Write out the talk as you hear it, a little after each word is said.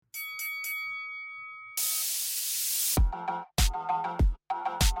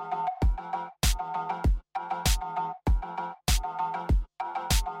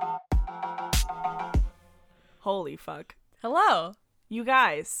Holy fuck. Hello. You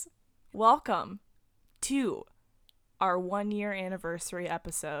guys, welcome to our 1 year anniversary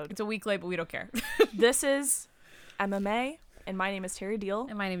episode. It's a week late, but we don't care. This is MMA, and my name is Terry Deal.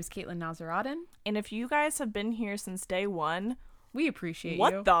 And my name is Caitlin Nazaradin. And if you guys have been here since day one, We appreciate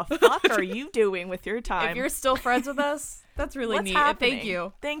what you. the fuck are you doing with your time? If you're still friends with us, that's really What's neat. happening? Thank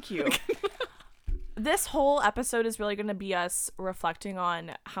you. Thank you. This whole episode is really going to be us reflecting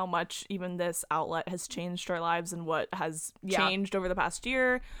on how much even this outlet has changed our lives and what has changed over the past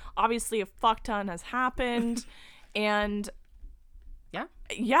year. Obviously, a fuck ton has happened. And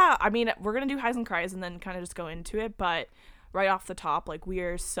yeah, I mean, we're going to do highs and cries and then kind of just go into it. But right off the top, like, we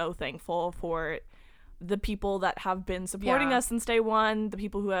are so thankful for the people that have been supporting us since day one, the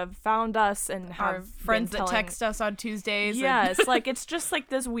people who have found us and have Our friends that text us on Tuesdays. Yes, like, it's just like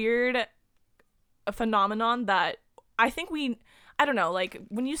this weird phenomenon that I think I don't know, like,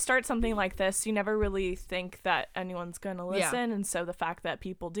 when you start something like this, you never really think that anyone's gonna listen, and so the fact that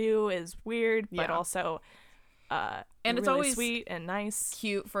people do is weird, but also and it's really always sweet and nice,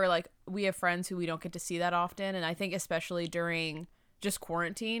 cute for, like, we have friends who we don't get to see that often, and I think especially during just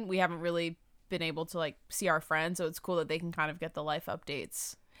quarantine, we haven't really been able to, like, see our friends, so it's cool that they can kind of get the life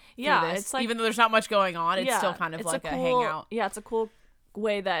updates. It's like, even though there's not much going on, it's still kind of like a hangout. Yeah, it's a cool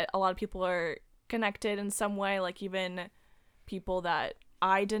way that a lot of people are connected in some way, like even people that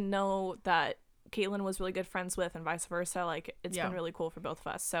I didn't know that Caitlin was really good friends with and vice versa. Like, it's been really cool for both of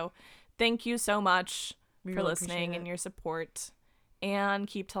us. So thank you so much for listening and your support, and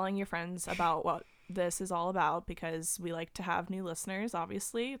keep telling your friends about what this is all about, because we like to have new listeners.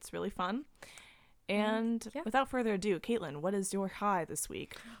 Obviously, it's really fun. And without further ado, Caitlin, what is your high this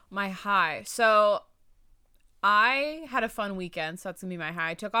week? My high. So I had a fun weekend, so that's gonna be my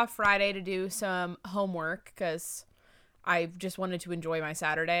high. I took off Friday to do some homework because I just wanted to enjoy my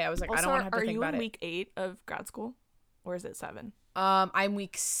Saturday. I was like, also, I don't want to have to think about it. Are you in week 8 of grad school, or is it 7? I'm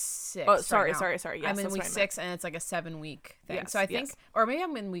week 6. Oh, sorry. Yes, I'm in week 6, and it's like a 7-week thing. Yes, so I think, or maybe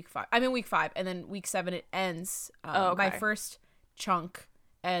I'm in week 5. I'm in week 5, and then week 7 it ends. My first chunk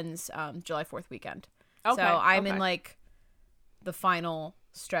ends July 4th weekend. Okay. So I'm in like the final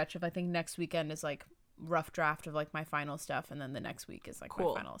stretch of, I think next weekend is like rough draft of like my final stuff, and then the next week is like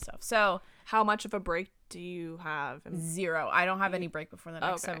my final stuff. So how much of a break do you have? 0. I don't have any break before the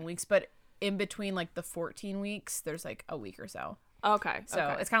next 7 weeks, but in between like the 14 weeks there's like a week or so. Okay.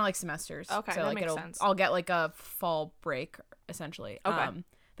 So it's kind of like semesters. Okay, so that like makes sense. I'll get like a fall break essentially. Okay.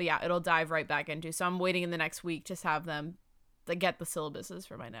 But yeah, it'll dive right back into. So I'm waiting in the next week to have them to get the syllabuses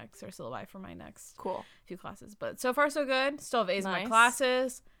for my next, or syllabi for my next few classes. But so far so good. Still have A's in my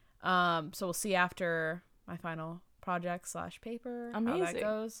classes. So we'll see after my final project / paper how that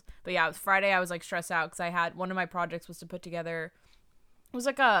goes. But yeah, Friday I was like stressed out because I had one of my projects was to put together, it was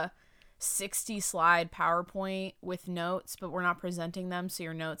like a 60 slide PowerPoint with notes, but we're not presenting them, so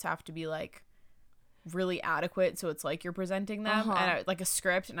your notes have to be like really adequate, so it's like you're presenting them and like a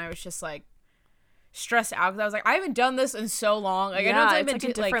script. And I was just like stressed out because I was like, I haven't done this in so long. Like, I know it's like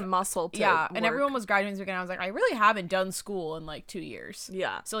a different muscle to work. And everyone was graduating this weekend. I was like, I really haven't done school in like 2 years.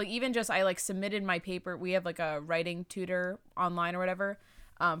 Yeah. So like, even just I like submitted my paper. We have like a writing tutor online or whatever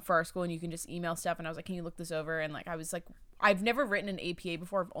for our school, and you can just email stuff. And I was like, can you look this over? And like, I was like, I've never written an APA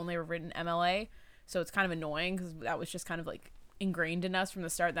before. I've only ever written MLA, so it's kind of annoying because that was just kind of like ingrained in us from the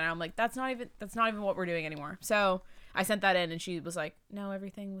start. Then I'm like, that's not even what we're doing anymore. So I sent that in, and she was like, no,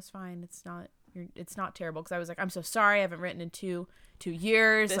 everything was fine. It's not terrible. Because I was like, I'm so sorry, I haven't written in two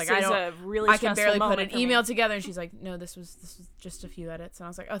years. This like, is a really I can barely moment put an email together. And she's like, no, this was just a few edits. And I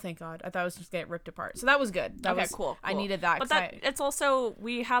was like, oh, thank God. I thought it was just get ripped apart. So that was good. That was cool. I needed that. But it's also,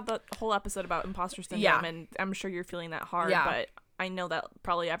 we had the whole episode about imposter syndrome, and I'm sure you're feeling that hard. But I know that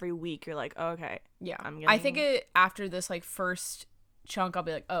probably every week you're like, oh, okay. Yeah. I think after this like first chunk, I'll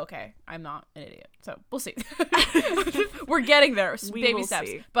be like, oh, okay, I'm not an idiot. So we'll see. We're getting there. Baby steps.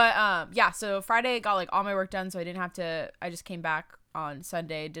 See. But so Friday got like all my work done, so I didn't have to. I just came back on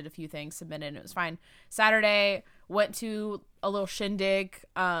Sunday, did a few things, submitted, and it was fine. Saturday went to a little shindig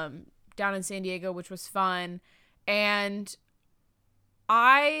down in San Diego, which was fun. And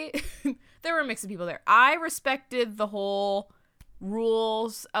there were a mix of people there. I respected the whole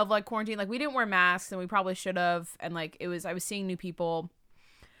rules of like quarantine. Like, we didn't wear masks, and we probably should have, and like I was seeing new people.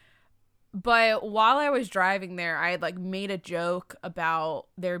 But while I was driving there, I had like made a joke about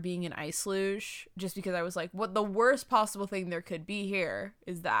there being an ice luge, just because I was like, what the worst possible thing there could be here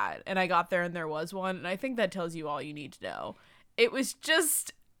is that. And I got there and there was one, and I think that tells you all you need to know. It was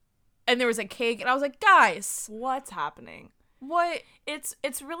just, and there was a cake, and I was like, guys, what's happening? What? It's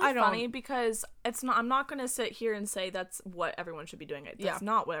really funny because I'm not going to sit here and say that's what everyone should be doing. That's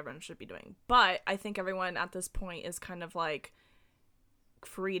not what everyone should be doing. But I think everyone at this point is kind of like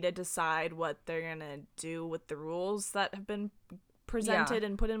free to decide what they're going to do with the rules that have been presented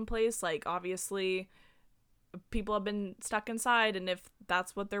and put in place. Like, obviously people have been stuck inside, and if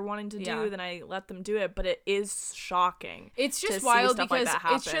that's what they're wanting to do, then I let them do it. But it is shocking. It's just wild because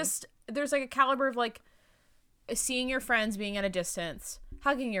it's just, there's like a caliber of like seeing your friends being at a distance,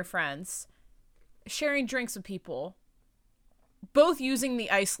 hugging your friends, sharing drinks with people, both using the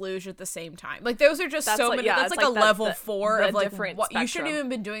ice luge at the same time. Like, those are just that's so like, many. Yeah, that's like a level 4 of like what you shouldn't even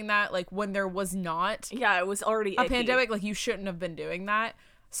been doing that. Like, when there was not it was already a pandemic. Like, you shouldn't have been doing that.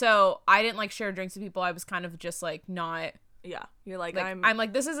 So I didn't like share drinks with people. I was kind of just like not. Yeah, you're like I'm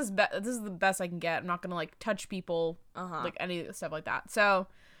like, this is the best I can get. I'm not gonna like touch people, like any stuff like that. So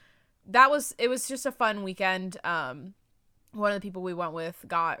it was just a fun weekend. One of the people we went with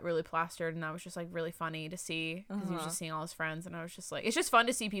got really plastered, and that was just like really funny to see because he was just seeing all his friends, and I was just like, it's just fun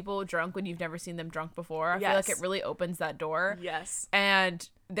to see people drunk when you've never seen them drunk before. I feel like it really opens that door. Yes. And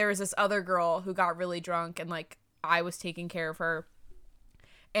there was this other girl who got really drunk, and like I was taking care of her.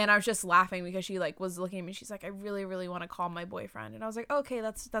 And I was just laughing because she like was looking at me. She's like, I really, really want to call my boyfriend. And I was like, okay,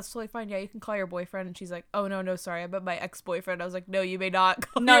 that's totally fine. Yeah, you can call your boyfriend. And she's like, oh no, sorry, I meant my ex-boyfriend. I was like, no, you may not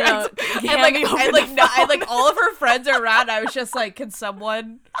call your ex. And like all of her friends are around. I was just like, can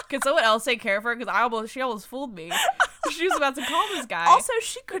someone else take care of her? Because she almost fooled me. She was about to call this guy. Also,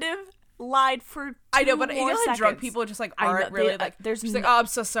 she could have lied for 2 I know, but you know how drunk people just like aren't really like. She's like, oh, I'm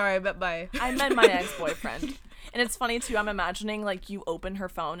so sorry, I meant my ex-boyfriend. And it's funny, too, I'm imagining, like, you open her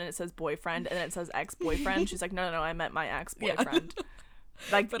phone and it says boyfriend and then it says ex-boyfriend. She's like, no, I meant my ex-boyfriend. Yeah.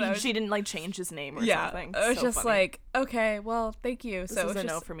 Like, she didn't, like, change his name or something. I was so just funny. Like, okay, well, thank you. This is a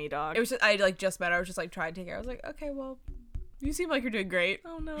no for me, dog. It was just, I, like, just met her. I was just, like, trying to take care. I was like, okay, well, you seem like you're doing great.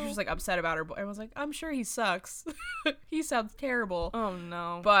 Oh, no. She was just, like, upset about her boy. I was like, I'm sure he sucks. He sounds terrible. Oh,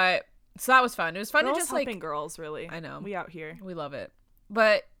 no. But, so that was fun. It was fun girls to just, helping like... girls, really. I know. We out here. We love it.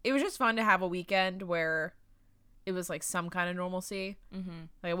 But it was just fun to have a weekend where... it was like some kind of normalcy.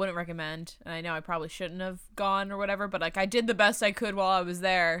 Like, I wouldn't recommend, and I know I probably shouldn't have gone or whatever, but like I did the best I could while I was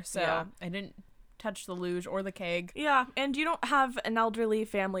there, so I didn't touch the luge or the keg. Yeah, and you don't have an elderly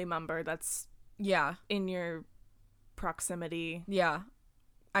family member that's in your proximity. Yeah,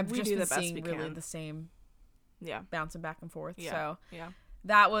 I've just been seeing really the same. Yeah, bouncing back and forth. Yeah. So yeah,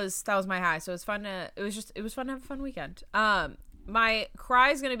 that was my high. So it was fun to. It was fun to have a fun weekend. My cry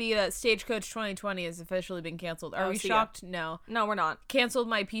is going to be that Stagecoach 2020 has officially been canceled. Are we shocked? No. No, we're not. Canceled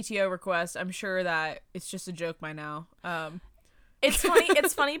my PTO request. I'm sure that it's just a joke by now. It's funny.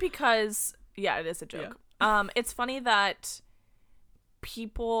 It's funny because, it is a joke. Yeah. It's funny that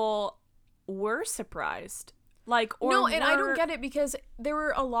people were surprised. Like, or no, and I don't get it because there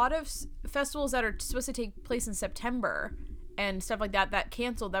were a lot of festivals that are supposed to take place in September and stuff like that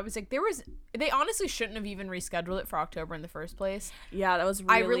canceled. That was like, they honestly shouldn't have even rescheduled it for October in the first place. Yeah, that was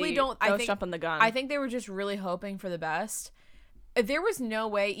really, I was jumping the gun. I think they were just really hoping for the best. There was no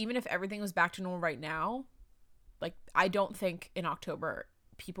way, even if everything was back to normal right now, like, I don't think in October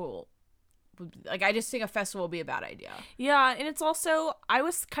people would, like, I just think a festival would be a bad idea. Yeah, and it's also, I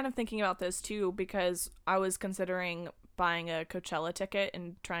was kind of thinking about this too because I was considering buying a Coachella ticket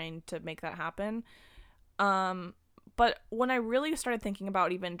and trying to make that happen. But when I really started thinking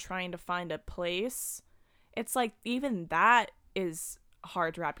about even trying to find a place, it's like even that is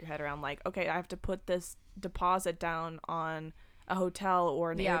hard to wrap your head around. Like, okay, I have to put this deposit down on a hotel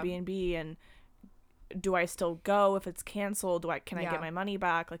or an Airbnb, and do I still go if it's canceled? Can I get my money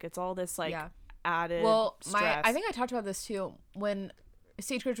back? Like, it's all this like added stress. I think I talked about this too. When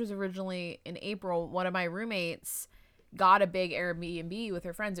Stagecoach was originally in April, one of my roommates got a big Airbnb with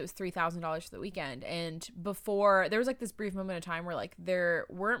her friends. It was $3,000 for the weekend. And before, there was like this brief moment of time where like there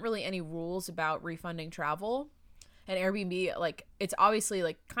weren't really any rules about refunding travel. And Airbnb, like, it's obviously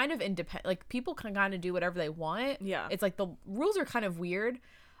like kind of independent. Like, people can kind of do whatever they want. Yeah. It's like the rules are kind of weird.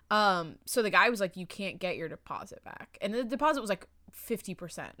 So the guy was like, you can't get your deposit back. And the deposit was like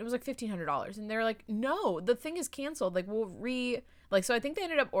 50%. It was like $1,500. And they're like, no, the thing is canceled. Like, so I think they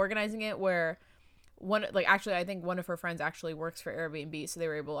ended up organizing it where I think one of her friends actually works for Airbnb, so they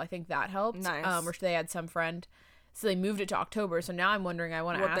were able, I think that helped. Nice. Or they had some friend, so they moved it to October. So now I'm wondering, I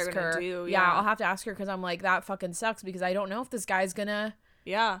want to ask her. Do, I'll have to ask her because I'm like, that fucking sucks because I don't know if this guy's gonna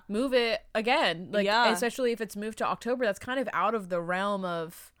move it again. Like, especially if it's moved to October, that's kind of out of the realm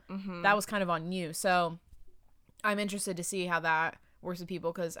of that was kind of on you. So I'm interested to see how that works with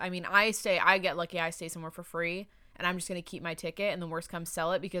people because I mean, I get lucky, I stay somewhere for free. and I'm just going to keep my ticket, and the worst comes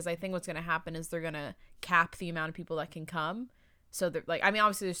sell it, because I think what's going to happen is they're going to cap the amount of people that can come. So they're like, I mean,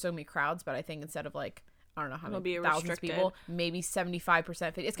 obviously there's so many crowds, but I think instead of like, I don't know how many thousands of people, maybe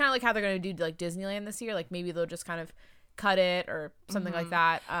 75%. It's kind of like how they're going to do like Disneyland this year. Like maybe they'll just kind of cut it or something like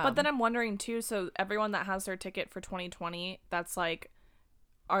that. But then I'm wondering too, so everyone that has their ticket for 2020, that's like,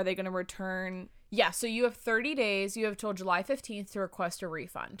 are they going to return? Yeah, so you have 30 days. You have till July 15th to request a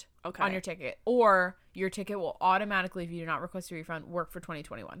refund on your ticket. Or your ticket will automatically, if you do not request a refund, work for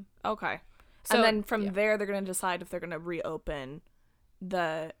 2021. Okay. So, and then from there, they're going to decide if they're going to reopen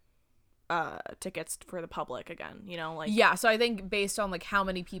the tickets for the public again, you know? Like, yeah, so I think based on like how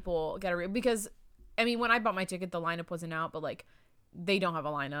many people get because, I mean, when I bought my ticket, the lineup wasn't out, but like they don't have a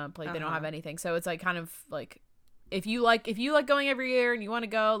lineup. Like they don't have anything. So it's like kind of like, if you like going every year and you want to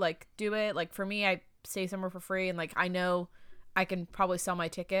go, like do it. Like for me, I stay somewhere for free, and like I know I can probably sell my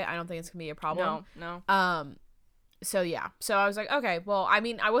ticket. I don't think it's gonna be a problem. No. So yeah. So I was like, okay, well, I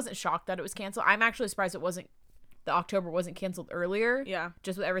mean, I wasn't shocked that it was canceled. I'm actually surprised the October wasn't canceled earlier. Yeah.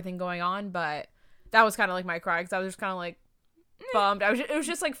 Just with everything going on, but that was kind of like my cry, because I was just kind of like bummed. It was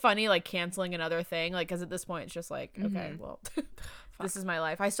just like funny, like canceling another thing, like because at this point it's just like, okay, well, this is my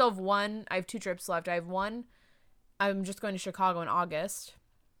life. I have 2 trips left. I have one. I'm just going to Chicago in August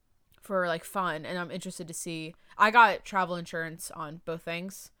for like fun, and I'm interested to see. I got travel insurance on both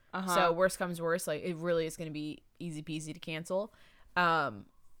things, so worst comes worst, like it really is going to be easy peasy to cancel.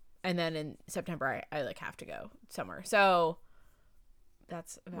 And then in September, I like have to go somewhere. So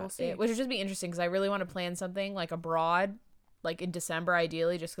that's about it, which would just be interesting because I really want to plan something like abroad, like in December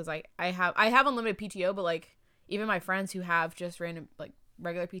ideally, just because I have unlimited PTO, but like even my friends who have just random like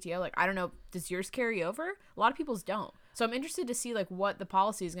regular PTO, like I don't know, does yours carry over? A lot of people's don't. So I'm interested to see like what the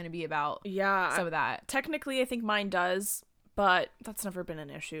policy is going to be about. Yeah, some of that. Technically, I think mine does, but that's never been an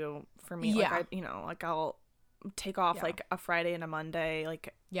issue for me. Yeah, like I'll take off like a Friday and a Monday,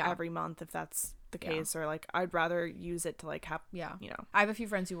 like every month if that's the case, or like I'd rather use it to like have I have a few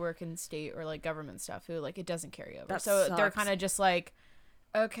friends who work in state or like government stuff who like it doesn't carry over. That so sucks. They're kind of just like,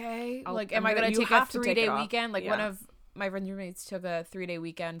 okay, like am I gonna take a 3-day weekend? Like one of my friend's roommates took a 3-day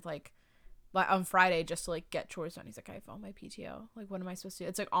weekend like on Friday just to like get chores done. He's like, I have all my PTO. Like, what am I supposed to do?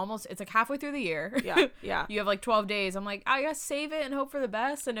 It's like halfway through the year. Yeah. You have like 12 days. I'm like, I gotta save it and hope for the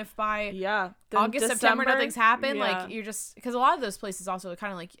best. And if by August, December, September, nothing's happened, like you're just, because a lot of those places also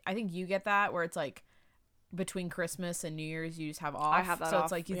kind of like, I think you get that where it's like between Christmas and New Year's you just have off. I have that so off.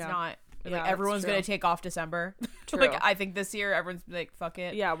 It's like it's not. Yeah, like everyone's gonna take off December. True. Like I think this year everyone's like, fuck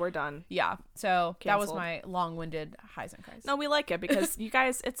it. Yeah, we're done. Yeah. So Canceled. That was my long-winded highs and cries. No, we like it because you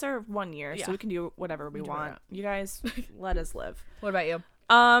guys, it's our 1 year, so we can do whatever we want. You guys let us live. What about you?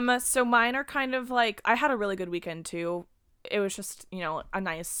 So mine are kind of like, I had a really good weekend too. It was just, a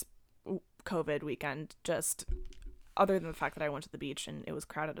nice COVID weekend, just other than the fact that I went to the beach and it was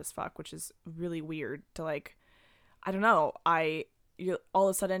crowded as fuck, which is really weird to like, I don't know. You all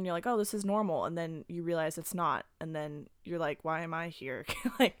of a sudden you're like, oh, this is normal, and then you realize it's not, and then you're like, why am I here?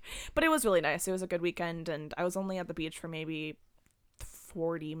 But it was really nice. It was a good weekend, and I was only at the beach for maybe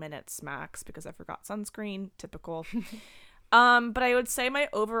 40 minutes max because I forgot sunscreen. Typical. But I would say my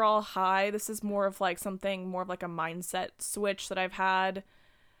overall high, this is more of like a mindset switch that I've had.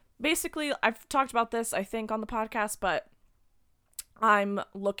 Basically, I've talked about this, I think, on the podcast, but I'm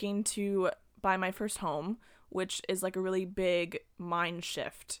looking to buy my first home, which is like a really big mind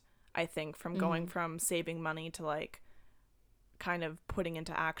shift, I think, from going from saving money to like kind of putting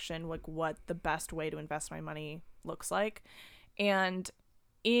into action like what the best way to invest my money looks like. And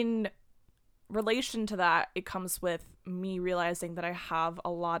in relation to that, it comes with me realizing that I have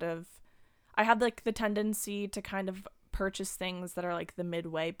like the tendency to kind of purchase things that are like the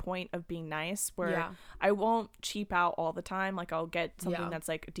midway point of being nice, where I won't cheap out all the time. Like I'll get something that's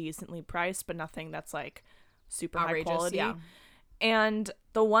like decently priced, but nothing that's like super outrageous, high quality. And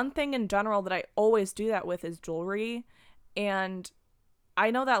the one thing in general that I always do that with is jewelry. And I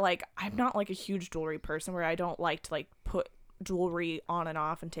know that like I'm not like a huge jewelry person where I don't like to like put jewelry on and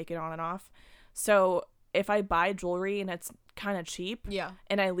off and take it on and off. So if I buy jewelry and it's kind of cheap,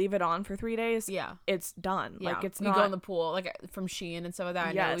 and I leave it on for 3 days, it's done. Like it's not. You go in the pool, like from Shein and stuff like that.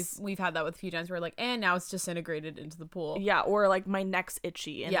 I know we've had that with a few times where like, and now it's disintegrated into the pool. Yeah, or like my neck's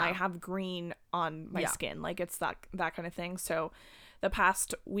itchy and I have green on my skin. Like it's that kind of thing. So the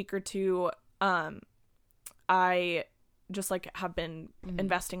past week or two, I just like have been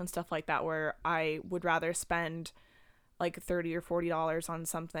investing in stuff like that, where I would rather spend like $30 or $40 on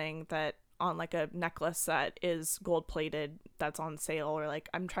something on like a necklace that is gold plated that's on sale, or like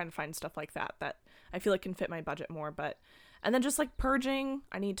I'm trying to find stuff like that I feel like can fit my budget more. And then just like purging,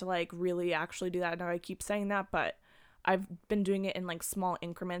 I need to like really actually do that. Now I keep saying that, but I've been doing it in like small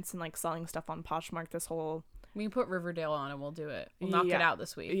increments and like selling stuff on Poshmark this whole. We can put Riverdale on and we'll do it. We'll knock it out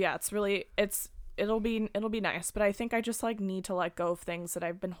this week. Yeah, it'll be nice, but I think I just like need to let go of things that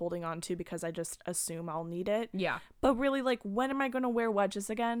I've been holding on to because I just assume I'll need it. Yeah. But really, like, when am I going to wear wedges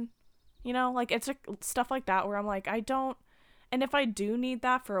again? You know, like, it's stuff like that where I'm like, I don't. And if I do need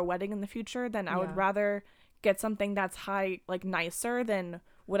that for a wedding in the future, then I would rather get something that's nicer than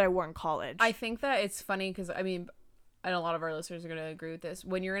what I wore in college. I think that it's funny because, I mean, and a lot of our listeners are going to agree with this.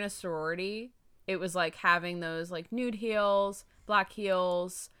 When you're in a sorority, it was like having those like nude heels, black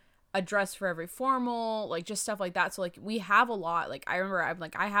heels, a dress for every formal, like just stuff like that. So like we have a lot. Like I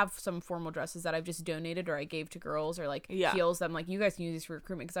remember I have some formal dresses that I've just donated or I gave to girls, or like heels that I'm like, you guys can use these for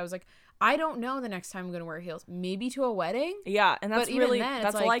recruitment, because I was like, I don't know the next time I'm gonna wear heels. Maybe to a wedding. Yeah, and that's really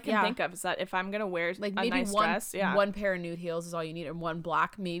that's all I can think of, is that if I'm gonna wear like maybe a nice dress, one pair of nude heels is all you need, and one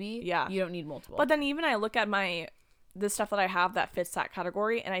black maybe. Yeah, you don't need multiple. But then even I look at the stuff that I have that fits that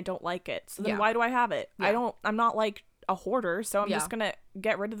category and I don't like it. So then why do I have it? Yeah. I'm not like a hoarder, so I'm just gonna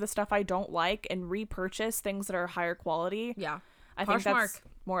get rid of the stuff I don't like and repurchase things that are higher quality. Yeah, I think that's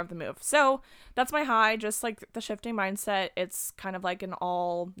more of the move. So that's my high, just like the shifting mindset. It's kind of like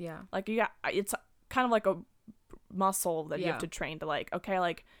it's kind of like a muscle that you have to train to like, okay,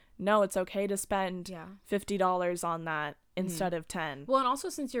 like, no, it's okay to spend $50 on that instead of 10. Well, and also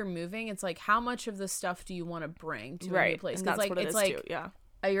since you're moving, it's like, how much of this stuff do you want to bring to a new place? Because like it's like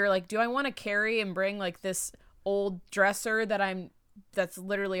too. You're like, do I want to carry and bring like this old dresser that's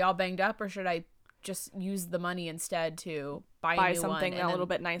literally all banged up, or should I just use the money instead to buy a new something one a little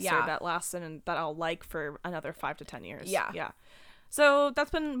bit nicer that lasts and that I'll like for another 5 to 10 years. Yeah. So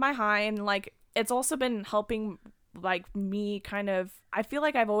that's been my high, and like it's also been helping like me kind of, I feel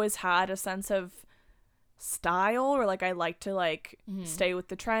like I've always had a sense of style, or like I like to like stay with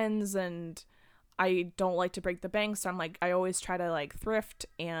the trends, and I don't like to break the bank, so I'm like, I always try to like thrift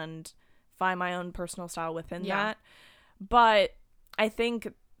and find my own personal style within that. But I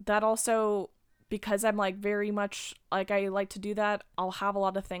think that also, because I'm like very much like I like to do that, I'll have a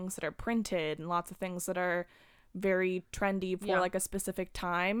lot of things that are printed and lots of things that are very trendy for like a specific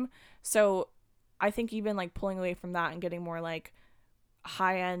time. So I think even like pulling away from that and getting more like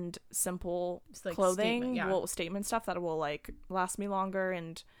high-end simple like clothing, statement stuff that will like last me longer.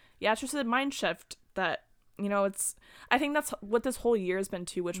 And it's just a mind shift that, you know, I think that's what this whole year has been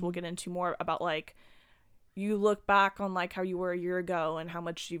too, which we'll get into more about. Like, you look back on like how you were a year ago and how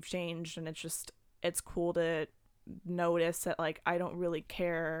much you've changed, and it's cool to notice that like I don't really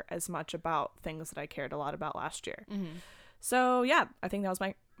care as much about things that I cared a lot about last year. So I think that was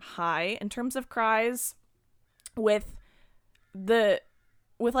my high. In terms of cries, with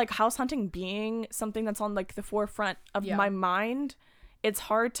like house hunting being something that's on like the forefront of my mind, it's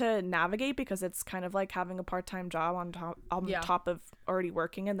hard to navigate because it's kind of like having a part-time job on top of already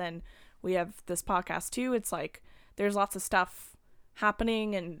working, and then we have this podcast too. It's like there's lots of stuff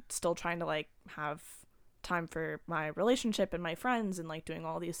happening and still trying to like have time for my relationship and my friends and like doing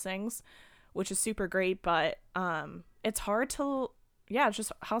all these things, which is super great. But it's hard to it's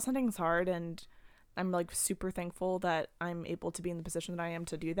just house hunting is hard, and I'm like super thankful that I'm able to be in the position that I am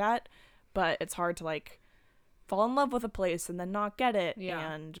to do that. But it's hard to like fall in love with a place and then not get it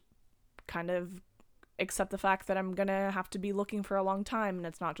and kind of accept the fact that I'm gonna have to be looking for a long time and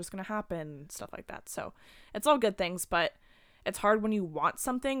it's not just gonna happen, stuff like that. So it's all good things, but it's hard when you want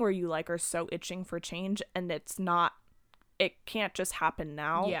something where you like are so itching for change, and it can't just happen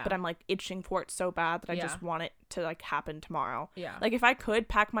now, but I'm like itching for it so bad that I just want it to like happen tomorrow. Like if I could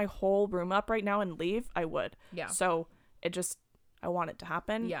pack my whole room up right now and leave, I would. So I want it to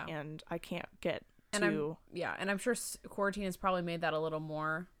happen, and I can't get and I'm sure quarantine has probably made that a little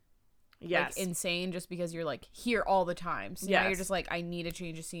more like insane, just because you're like here all the time. So now you're just like, I need a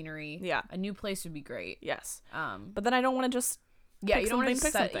change of scenery. A new place would be great. But then I don't want to just you don't want to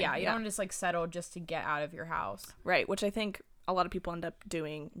you don't want to just like settle just to get out of your house, right? Which I think a lot of people end up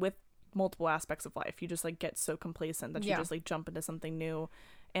doing with multiple aspects of life. You just like get so complacent that you just like jump into something new,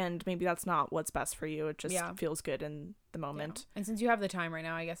 and maybe that's not what's best for you. It just feels good in the moment. And since you have the time right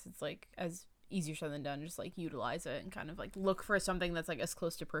now, I guess it's like as easier said than done. Just like utilize it and kind of like look for something that's like as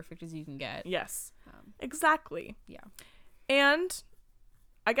close to perfect as you can get. Exactly. And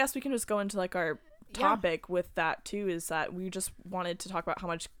I guess we can just go into like our topic with that too, is that we just wanted to talk about how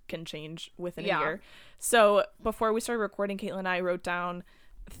much can change within a year. So before we started recording, Caitlin and I wrote down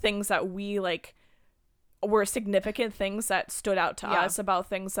things that we like were significant things that stood out to us about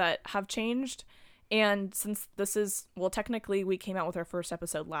things that have changed. And since this is, well, technically we came out with our first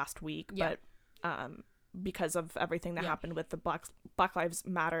episode last week, but because of everything that happened with the Black Lives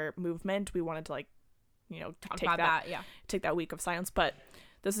Matter movement, we wanted to like take that week of silence. But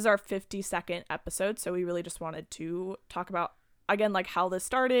this is our 52nd episode, so we really just wanted to talk about, again, like how this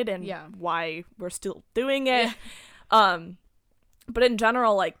started and why we're still doing it. But in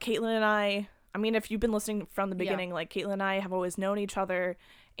general, like Caitlin and I mean, if you've been listening from the beginning, like Caitlin and I have always known each other,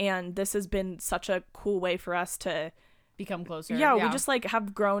 and this has been such a cool way for us to become closer. Yeah, we just like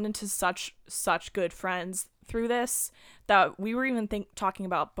have grown into such good friends through this, that we were even talking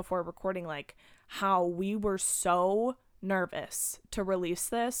about before recording, like how we were so nervous to release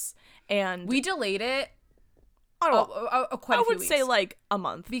this, and we delayed it quite a few weeks. I would say like a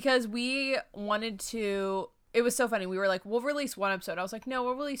month, because we wanted to. It was so funny. We were like, we'll release one episode. I was like, no,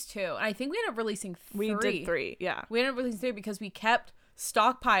 we'll release 2. And I think we ended up releasing 3. We did 3, yeah. We ended up releasing 3 because we kept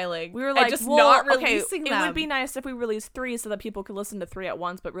stockpiling. We were like, just not releasing them. It would be nice if we released 3 so that people could listen to 3 at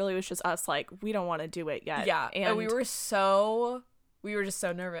once, but really it was just us like, we don't want to do it yet. Yeah, and we were just so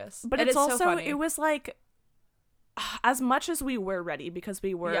nervous. But it's also, so funny. It was like, as much as we were ready, because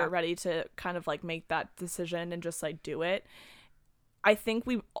we were ready to kind of like make that decision and just like do it, I think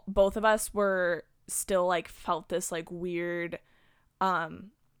both of us were still like felt this like weird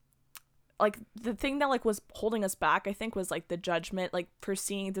like the thing that like was holding us back, I think, was like the judgment, like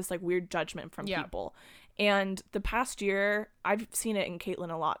foreseeing this like weird judgment from people. And the past year, I've seen it in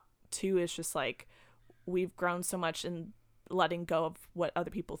Caitlin a lot too. It's just like we've grown so much in letting go of what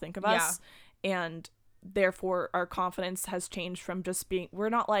other people think of us, and therefore our confidence has changed from just being, we're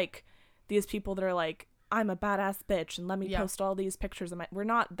not like these people that are like, I'm a badass bitch and let me post all these pictures of we're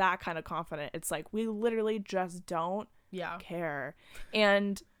not that kind of confident. It's like we literally just don't care.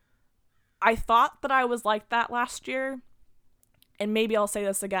 And I thought that I was like that last year, and maybe I'll say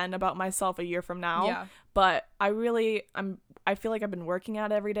this again about myself a year from now, but I feel like I've been working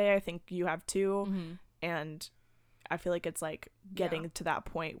at it every day. I think you have too. And I feel like it's like getting to that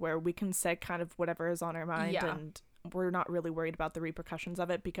point where we can say kind of whatever is on our mind, and we're not really worried about the repercussions of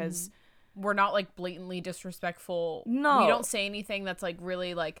it, because we're not like blatantly disrespectful. No, we don't say anything that's like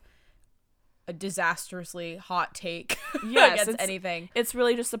really like a disastrously hot take against anything. It's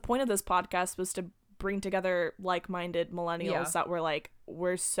really just the point of this podcast was to bring together like-minded millennials that were like,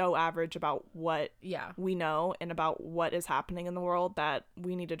 we're so average about what we know and about what is happening in the world that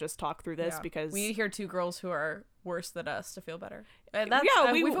we need to just talk through this, because we need to hear 2 girls who are worse than us to feel better. And that's,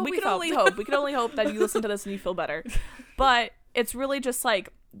 we can only hope. We can only hope that you listen to this and you feel better. But it's really just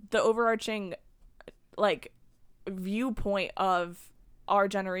like the overarching like viewpoint of our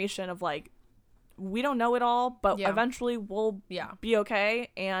generation of like, we don't know it all, but eventually we'll be okay.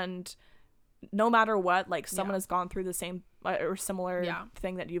 And no matter what, like someone has gone through the same or similar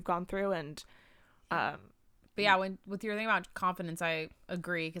thing that you've gone through. And but yeah, with your thing about confidence, I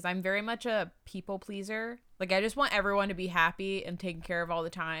agree, because I'm very much a people pleaser. Like I just want everyone to be happy and taken care of all the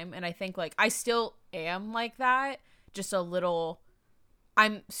time. And I think like I still am like that, just a little.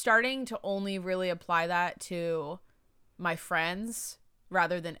 I'm starting to only really apply that to my friends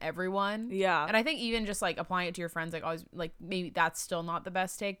rather than everyone. Yeah. And I think even just like applying it to your friends, like always, like maybe that's still not the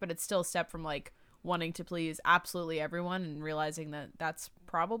best take, but it's still a step from like wanting to please absolutely everyone and realizing that that's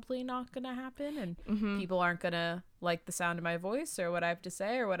probably not going to happen, and people aren't going to like the sound of my voice or what I have to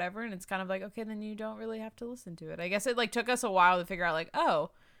say or whatever. And it's kind of like, okay, then you don't really have to listen to it. I guess it like took us a while to figure out like, oh,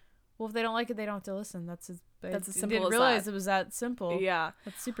 well, if they don't like it, they don't have to listen. That's as simple as that. I didn't realize it was that simple. Yeah.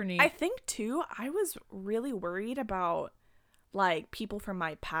 That's super neat. I think too, I was really worried about like people from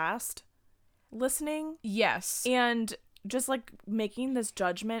my past listening. Yes. And just like making this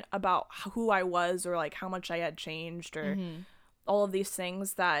judgment about who I was, or like how much I had changed, or all of these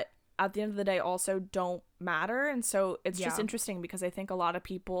things that at the end of the day also don't matter. And so it's just interesting, because I think a lot of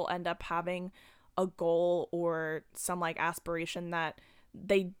people end up having a goal or some like aspiration that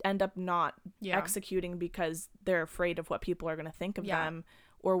they end up not executing because they're afraid of what people are going to think of them,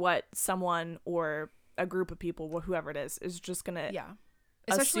 or what someone or a group of people, whoever it is just going to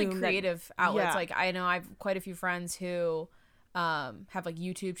especially creative outlets. Like I know I've quite a few friends who have like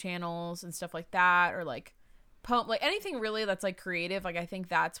YouTube channels and stuff like that, or like like anything really that's like creative. Like I think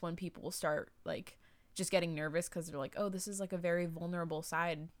that's when people start like just getting nervous, because they're like, oh, this is like a very vulnerable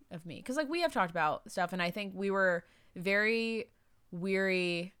side of me, because like we have talked about stuff, and I think we were very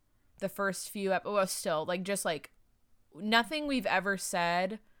weary the first few still like just like nothing we've ever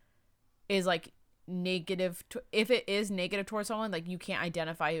said is like negative if it is negative towards someone, like you can't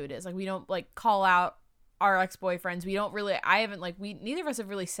identify who it is. Like we don't like call out our ex-boyfriends. We don't really, I haven't like, neither of us have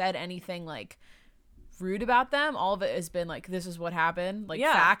really said anything like rude about them. All of it has been like, this is what happened, like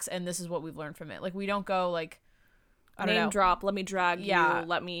facts, and this is what we've learned from it. Like we don't go like, I don't know, drop, let me drag you,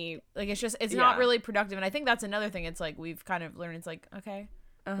 let me, like it's just, it's not really productive. And I think that's another thing. It's like we've kind of learned, it's like, okay,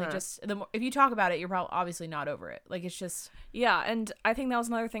 Like, just if you talk about it, you're probably obviously not over it. Like, it's just and I think that was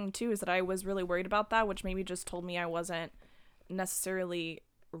another thing too, is that I was really worried about that, which maybe just told me I wasn't necessarily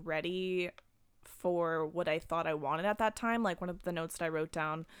ready for what I thought I wanted at that time. Like, one of the notes that I wrote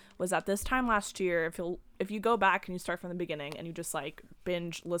down was at this time last year, if you go back and you start from the beginning and you just like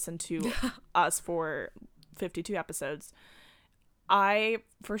binge listen to us for 52 episodes, I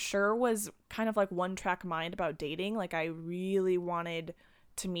for sure was kind of like one track mind about dating. Like, I really wanted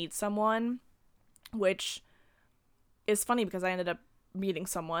to meet someone, which is funny because I ended up meeting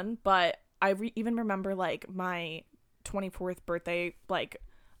someone, but I even remember like my 24th birthday, like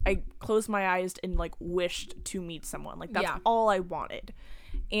I closed my eyes and like wished to meet someone. Like, that's all I wanted.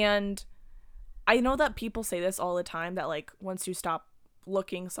 And I know that people say this all the time, that like once you stop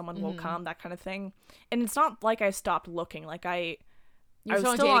looking, someone will come, that kind of thing. And it's not like I stopped looking. Like, I was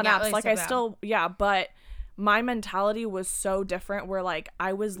still on apps. Like, I still, but my mentality was so different, where like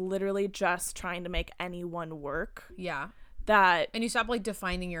I was literally just trying to make anyone work. Yeah. And you stop like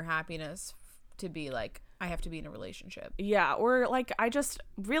defining your happiness to be like, I have to be in a relationship. Yeah. Or like, I just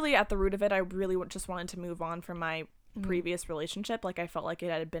really, at the root of it, I really just wanted to move on from my previous relationship. Like, I felt like it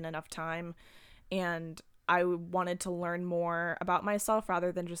had been enough time, and I wanted to learn more about myself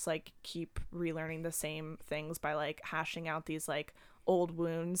rather than just like keep relearning the same things by like hashing out these like old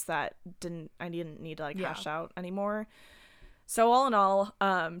wounds that I didn't need to like hash out anymore. So all in all,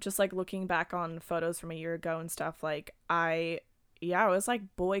 just like looking back on photos from a year ago and stuff, like I was like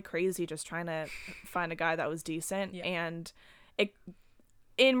boy crazy just trying to find a guy that was decent, and it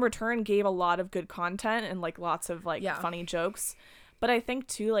in return gave a lot of good content and like lots of like funny jokes. But I think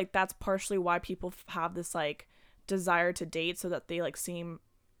too, like, that's partially why people have this like desire to date, so that they like seem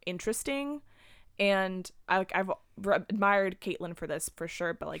interesting. And I've admired Caitlin for this for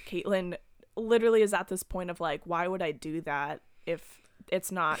sure, but like Caitlin literally is at this point of like, why would I do that if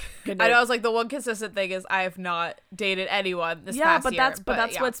it's not gonna... I know, I was like, the one consistent thing is I have not dated anyone this past year.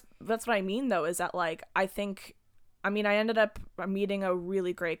 That's what I mean though, is that like I ended up meeting a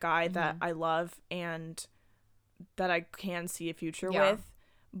really great guy that I love and that I can see a future with,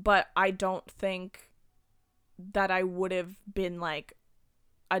 but I don't think that I would have been like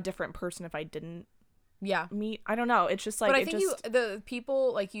a different person if I didn't meet. I don't know, it's just like, but I think the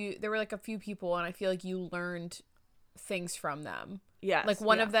people like you, there were like a few people, and I feel like you learned things from them. Yes, like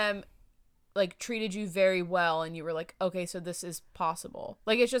one of them like treated you very well, and you were like, okay, so this is possible.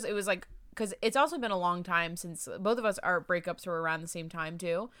 Like, it was like, because it's also been a long time since both of us, our breakups were around the same time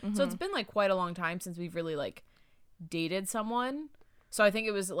too, so it's been like quite a long time since we've really like dated someone. So I think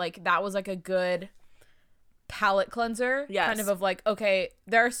it was like, that was like a good palate cleanser, kind of like, okay,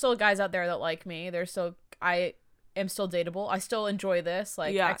 there are still guys out there that like me, I am still dateable, I still enjoy this,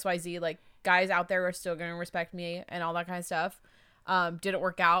 like XYZ, like guys out there are still gonna respect me and all that kind of stuff. Didn't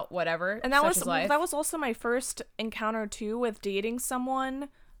work out, whatever, and that was also my first encounter too with dating someone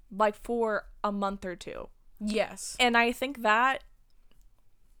like for a month or two. Yes. And I think that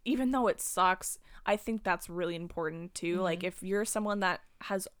even though it sucks, I think that's really important too. Like, if you're someone that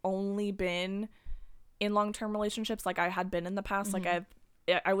has only been in long-term relationships, like I had been in the past, like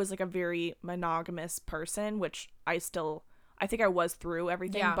I was like a very monogamous person, which I think I was through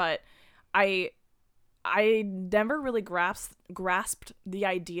everything, but I never really grasped the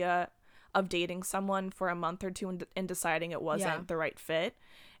idea of dating someone for a month or two and deciding it wasn't the right fit.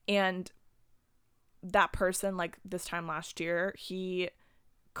 And that person, like this time last year, he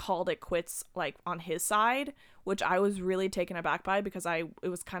called it quits like on his side, which I was really taken aback by, because it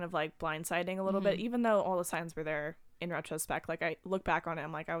was kind of like blindsiding a little bit, even though all the signs were there in retrospect. Like, I look back on it,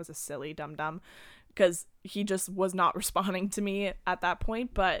 I'm like, I was a silly dum-dum, because he just was not responding to me at that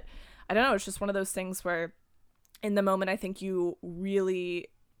point. But I don't know, it's just one of those things where in the moment, I think you really,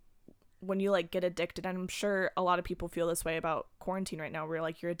 when you like get addicted, and I'm sure a lot of people feel this way about quarantine right now, where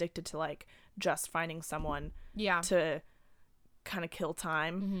like you're addicted to like just finding someone to kind of kill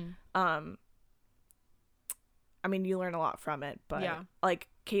time. I mean, you learn a lot from it, but like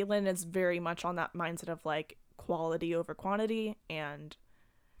Caitlin is very much on that mindset of like quality over quantity, and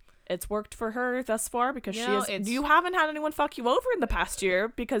it's worked for her thus far, because you haven't had anyone fuck you over in the past year,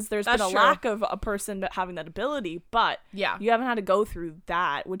 because there's been a lack of a person having that ability, but you haven't had to go through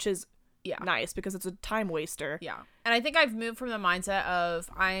that, which is nice, because it's a time waster. And I think I've moved from the mindset of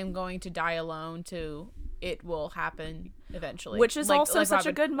I am going to die alone to it will happen eventually, which is like, also such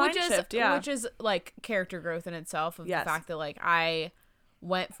a good mind shift, which is like character growth in itself, of the fact that like I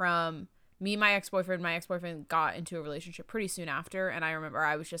went from my ex-boyfriend got into a relationship pretty soon after, and I remember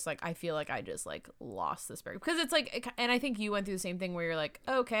I was just like, I feel like I just like lost this break, because it's like, and I think you went through the same thing where you're like,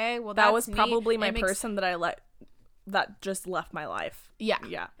 okay, well, that was probably my person that I let that just left my life. Yeah.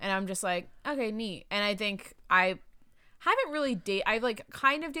 And I'm just like, okay, neat. And I think I haven't really I've like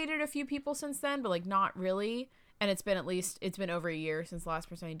kind of dated a few people since then, but like not really. And it's been over a year since the last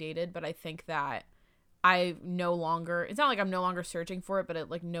person I dated, but I think that it's not like I'm no longer searching for it, but it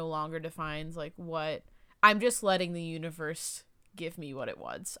like no longer defines like what I'm just letting the universe give me what it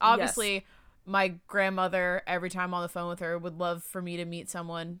wants. Obviously, yes. My grandmother, every time I'm on the phone with her, would love for me to meet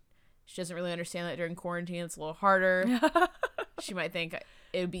someone. She doesn't really understand that during quarantine it's a little harder. She might think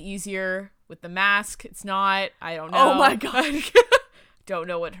it would be easier with the mask. It's not. I don't know. Oh my gosh. I don't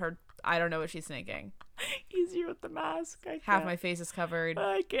know what she's thinking. Easier with the mask. Half my face is covered.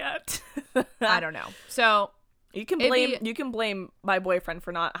 I can't. I don't know. So you can blame my boyfriend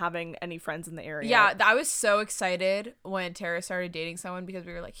for not having any friends in the area. Yeah, I was so excited when Tara started dating someone because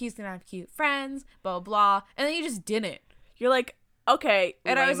we were like, he's gonna have cute friends, blah blah, and then he just didn't. You're like, okay,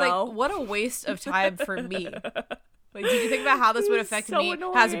 and I was like, what a waste of time for me. Like, did you think about how this would affect me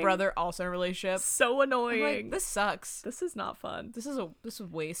annoying. As a brother also in a relationship? So annoying. I'm like, this sucks. This is not fun. This is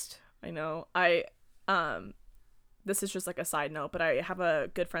waste. I know. This is just like a side note, but I have a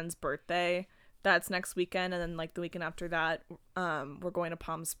good friend's birthday that's next weekend, and then like the weekend after that, we're going to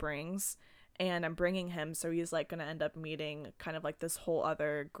Palm Springs, and I'm bringing him, so he's like gonna end up meeting kind of like this whole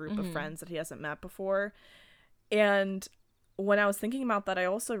other group of friends that he hasn't met before. And when I was thinking about that, I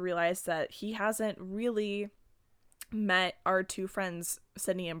also realized that he hasn't really met our two friends,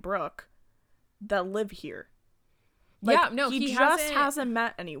 Sydney and Brooke, that live here. Like, yeah, no, he just hasn't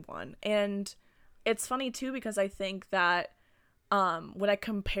met anyone. And it's funny too, because I think that when I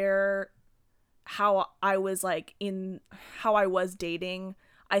compare how I was dating,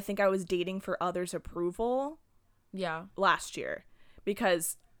 I think I was dating for others' approval. Yeah. Last year,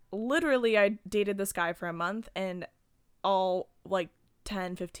 because literally I dated this guy for a month, and all like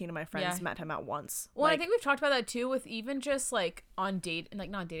 10-15 of my friends met him at once. Well, like, I think we've talked about that too, with even just like on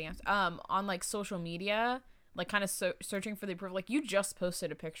not dating apps, on like social media, like kind of searching for the approval. Like, you just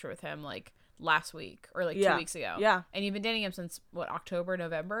posted a picture with him like last week or like 2 weeks ago. Yeah. And you've been dating him since what,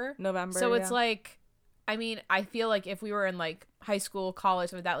 November. So it's like, I mean, I feel like if we were in like high school,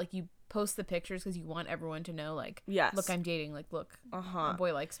 college, with that, like, you post the pictures because you want everyone to know, like, yes, look, I'm dating, like, look, my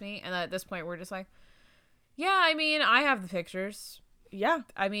boy likes me. And at this point we're just like, yeah, I mean, I have the pictures. Yeah.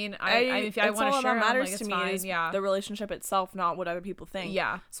 I mean, if I want to share them, like, it's fine. Is the relationship itself, not what other people think.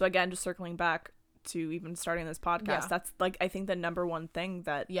 Yeah. So again, just circling back to even starting this podcast, that's like, I think the number one thing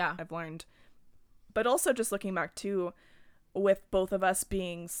that I've learned. But also just looking back too, with both of us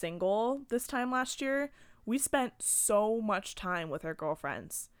being single this time last year, we spent so much time with our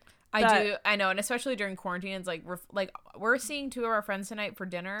girlfriends. I know, and especially during quarantine, it's like we're seeing two of our friends tonight for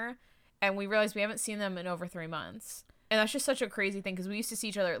dinner, and we realized we haven't seen them in over 3 months. And that's just such a crazy thing, because we used to see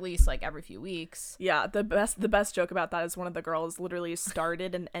each other at least like every few weeks. Yeah, the best joke about that is one of the girls literally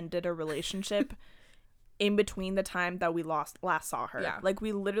started and ended a relationship in between the time that we last saw her. Yeah. Like,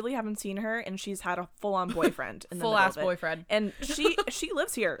 we literally haven't seen her, and she's had a full-on boyfriend in the full ass boyfriend. And she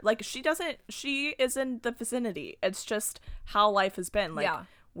lives here. Like, she is in the vicinity. It's just how life has been. Like,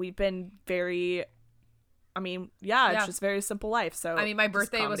 we've been very, I mean, it's just very simple life. So I mean, my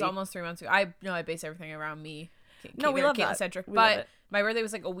birthday was almost 3 months ago. I base everything around me. We love that. Centric. But my birthday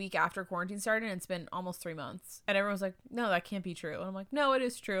was like a week after quarantine started, and it's been almost 3 months. And everyone's like, no, that can't be true. And I'm like, no, it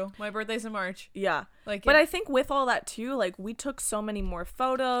is true. My birthday's in March. Yeah. But I think with all that too, like, we took so many more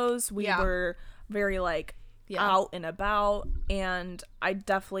photos. We were very like out and about. And I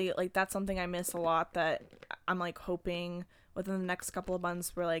definitely, like, that's something I miss a lot, that I'm like hoping within the next couple of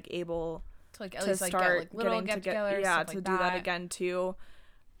months we're like able to like at least like get like little get-togethers, to do that again too.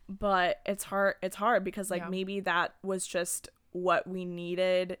 But it's hard because like maybe that was just what we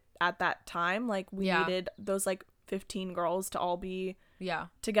needed at that time. Like, we needed those like 15 girls to all be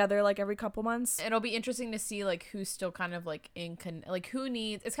together like every couple months. It'll be interesting to see like who's still kind of like who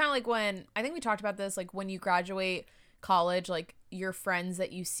needs, it's kind of like when, I think we talked about this, like when you graduate college, like your friends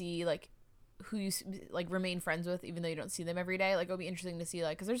that you see, like who you like remain friends with even though you don't see them every day. Like, it'll be interesting to see,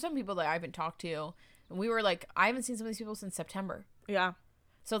 like, because there's some people that I haven't talked to, and we were like, I haven't seen some of these people since September.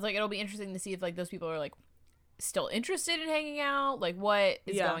 So it's like, it'll be interesting to see if like those people are like still interested in hanging out, like what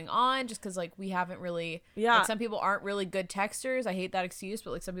is going on, just because like we haven't really like, some people aren't really good texters. I hate that excuse,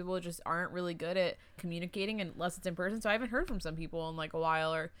 but like some people just aren't really good at communicating unless it's in person. So I haven't heard from some people in like a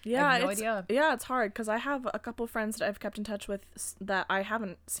while, or I have no idea. It's hard because I have a couple friends that I've kept in touch with that I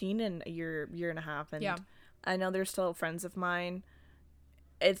haven't seen in a year and a half, and I know they're still friends of mine.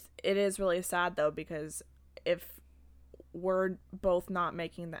 It is really sad though, because if we're both not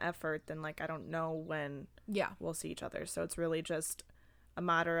making the effort, then like I don't know when we'll see each other. So it's really just a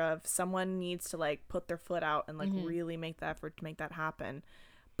matter of someone needs to like put their foot out and like really make the effort to make that happen.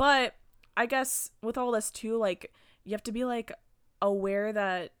 But I guess with all this too, like you have to be like aware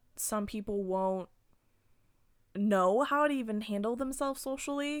that some people won't know how to even handle themselves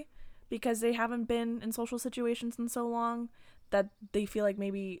socially because they haven't been in social situations in so long that they feel like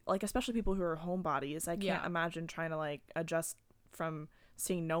maybe like, especially people who are homebodies, I can't imagine trying to like adjust from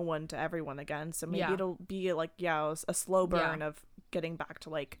seeing no one to everyone again. So maybe it'll be like a slow burn of getting back to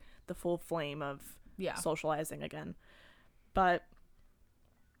like the full flame of socializing again. But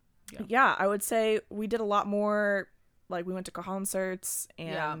I would say we did a lot more. Like we went to concerts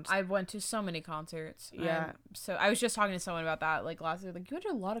and I went to so many concerts. So I was just talking to someone about that like last year. Like you went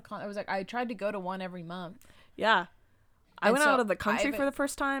to a lot of concerts. I was like, I tried to go to one every month. Yeah. I went out of the country for the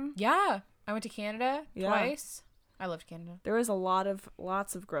first time. Yeah. I went to Canada twice. I loved Canada. There was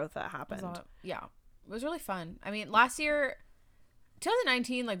lots of growth that happened. It was really fun. I mean, last year,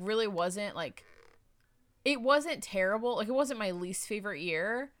 2019, like really wasn't like, it wasn't terrible. Like it wasn't my least favorite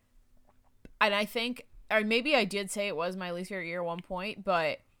year. And I think, or maybe I did say it was my least favorite year at one point,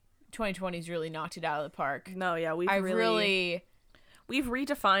 but 2020's really knocked it out of the park. No, yeah, we've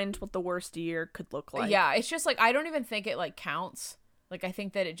redefined what the worst year could look like. Yeah, it's just like I don't even think it like counts. Like I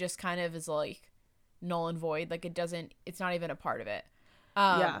think that it just kind of is like null and void. Like it's not even a part of it.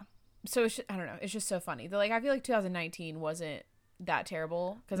 So it's just, I don't know. It's just so funny. Like I feel like 2019 wasn't that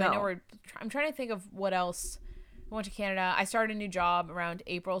terrible because I know I'm trying to think of what else. I went to Canada. I started a new job around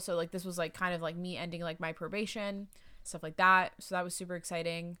April, so like this was like kind of like me ending like my probation, stuff like that. So that was super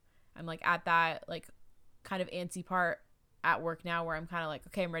exciting. I'm like at that like kind of antsy part at work now where I'm kind of like,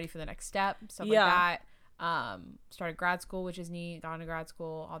 okay, I'm ready for the next step, stuff like that. Started grad school, which is neat. Gone to grad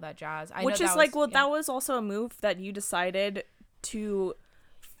school, all that jazz. That was also a move that you decided to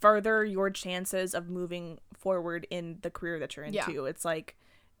further your chances of moving forward in the career that you're into. Yeah. It's like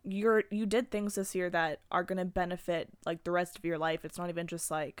you did things this year that are gonna benefit like the rest of your life. It's not even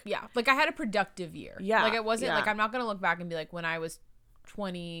just like like I had a productive year. Like it wasn't like I'm not gonna look back and be like when I was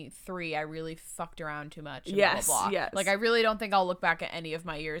 23 I really fucked around too much and blah, blah, blah. Like I really don't think I'll look back at any of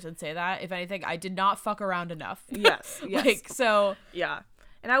my years and say that. If anything, I did not fuck around enough. Like so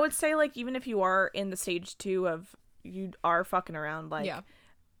and I would say like even if you are in the stage 2 of you are fucking around like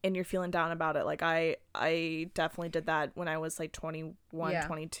and you're feeling down about it, like I definitely did that when I was like 21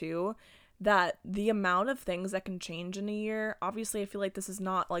 22, that the amount of things that can change in a year, obviously I feel like this is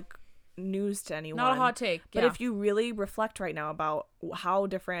not like news to anyone, not a hot take, but if you really reflect right now about how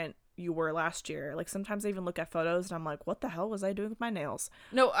different you were last year, like sometimes I even look at photos and I'm like, what the hell was I doing with my nails?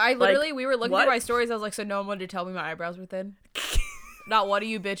 No, I literally like, we were looking through my stories, I was like, so no one wanted to tell me my eyebrows were thin. Not one of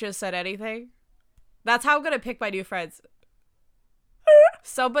you bitches said anything. That's how I'm gonna pick my new friends.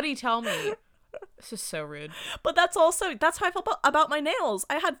 Somebody tell me. This is so rude. But that's how I felt about my nails.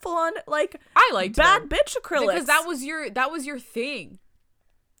 I had full on like I liked bad bitch acrylics because that was your thing.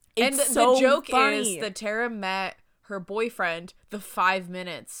 It's and so the joke funny. is that Tara met her boyfriend the 5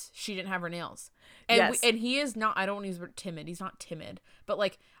 minutes she didn't have her nails. And and he is not, I don't want to use the word timid. He's not timid. But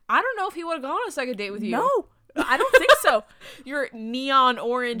like, I don't know if he would have gone on a second date with you. No, I don't think so. Your neon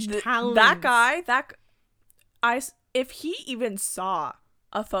orange talons. That guy, if he even saw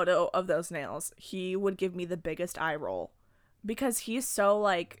a photo of those nails, he would give me the biggest eye roll because he's so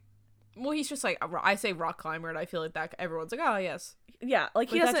like, well, he's just like, I say rock climber and I feel like that everyone's like, oh yes. Yeah, like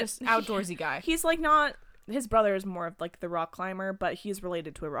he doesn't, just outdoorsy guy. He's like not, his brother is more of like the rock climber, but he's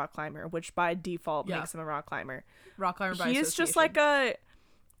related to a rock climber, which by default makes him a rock climber. Rock climber by association. He's just like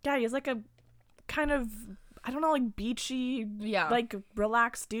he's like a kind of, I don't know, like beachy, like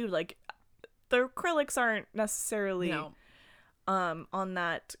relaxed dude. Like the acrylics aren't necessarily on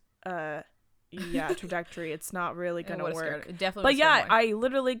that trajectory. It's not really gonna work. It definitely.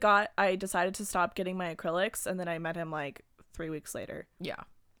 But I decided to stop getting my acrylics, and then I met him like 3 weeks later. Yeah,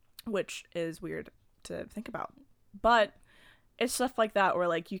 which is weird to think about, but it's stuff like that where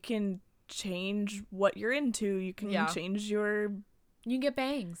like you can change what you're into. You can change your. You can get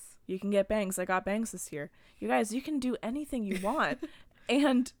bangs. You can get bangs. I got bangs this year. You guys, you can do anything you want.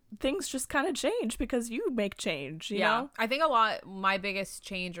 And things just kind of change because you make change, you know? I think my biggest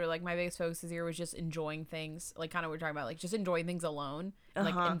change or like my biggest focus this year was just enjoying things. Like kind of what we're talking about, like just enjoying things alone. And,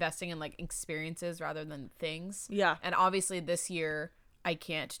 like investing in like experiences rather than things. Yeah. And obviously this year I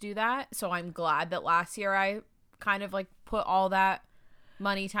can't do that. So I'm glad that last year I kind of like put all that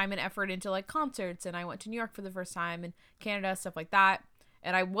money, time, and effort into like concerts. And I went to New York for the first time and Canada, stuff like that.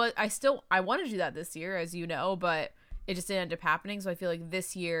 And I wanted to do that this year, as you know, but it just didn't end up happening. So I feel like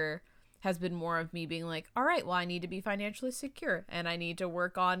this year has been more of me being like, all right, well, I need to be financially secure and I need to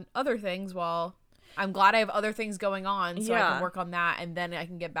work on other things while I'm glad I have other things going on so I can work on that, and then I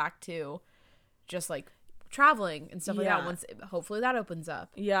can get back to just like traveling and stuff like that once hopefully that opens up.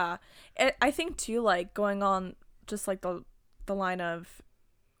 Yeah. I think too, like going on just like the line of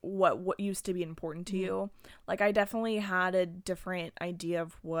what used to be important to you. Like I definitely had a different idea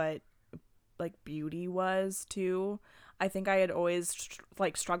of what like beauty was too. I think I had always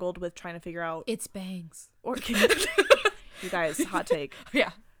like struggled with trying to figure out it's bangs. Or you guys, hot take.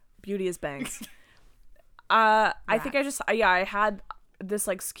 Yeah. Beauty is bangs. I think I had this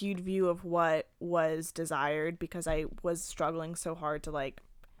like skewed view of what was desired because I was struggling so hard to like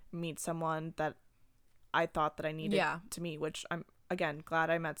meet someone that I thought that I needed to meet, which I'm again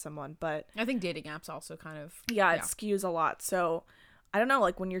glad I met someone, but I think dating apps also kind of it skews a lot. So I don't know,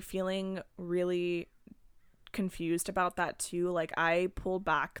 like when you're feeling really confused about that too, like I pulled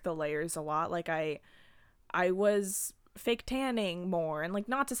back the layers a lot. Like I was fake tanning more, and like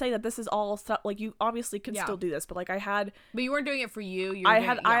not to say that this is all stuff like you obviously could still do this, but like but you weren't doing it for you. I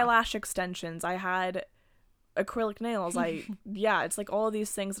had eyelash extensions, I had acrylic nails, it's like all of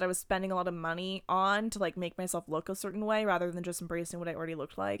these things that I was spending a lot of money on to like make myself look a certain way rather than just embracing what I already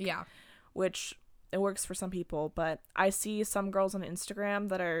looked like, which it works for some people. But I see some girls on Instagram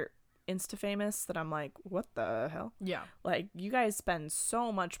that are Insta famous that I'm like, what the hell? Like you guys spend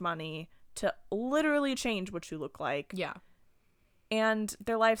so much money to literally change what you look like. And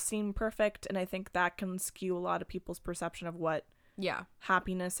their lives seem perfect, and I think that can skew a lot of people's perception of what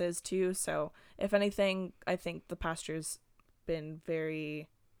happiness is too. So if anything, I think the past year's been very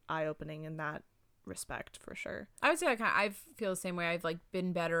eye-opening in that respect for sure. I would say I feel the same way. I've like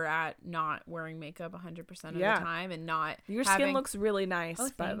been better at not wearing makeup 100% of the time, and not your skin looks really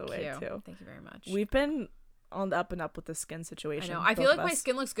nice, by the way, too. Thank you very much. We've been on the up and up with the skin situation. I know. I feel like my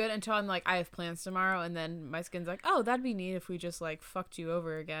skin looks good until I'm like, I have plans tomorrow, and then my skin's like, oh, that'd be neat if we just like fucked you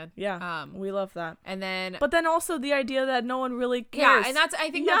over again. We love that. And then but then also the idea that no one really cares. And that's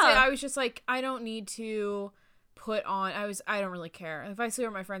it. I was just like, I don't need to put on, I don't really care if I sleep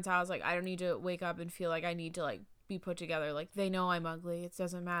at my friend's house. Like I don't need to wake up and feel like I need to like be put together. Like they know I'm ugly, it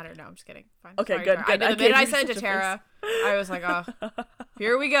doesn't matter. No, I'm just kidding. Fine. Okay. Sorry, good the minute I said it to Tara, I was like, oh,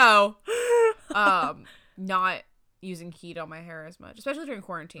 here we go. Not using heat on my hair as much, especially during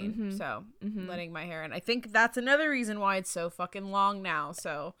quarantine. So letting my hair, and I think that's another reason why it's so fucking long now.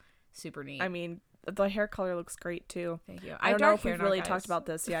 So super neat. I mean, the hair color looks great too. Thank you. I don't know if we've really talked about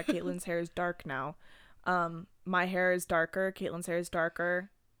this. Yeah, Caitlin's hair is dark now. My hair is darker. Caitlin's hair is darker.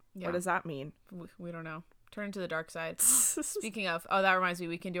 What does that mean? We don't know. Turn to the dark side. Speaking of, that reminds me,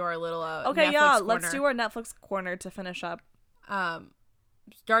 we can do our little okay, Netflix corner. Let's do our Netflix corner to finish up.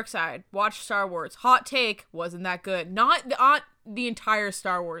 Dark side. Watch Star Wars. Hot take. Wasn't that good. Not the entire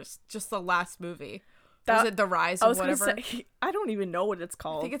Star Wars. Just the last movie. Was it The Rise of whatever? Gonna say, I don't even know what it's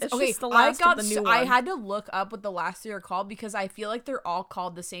called. I think it's okay, just the last of the new one. I had to look up what the last three are called because I feel like they're all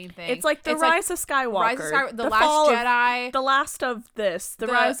called the same thing. It's like The Rise of Skywalker. The Last Jedi. The Last of this. The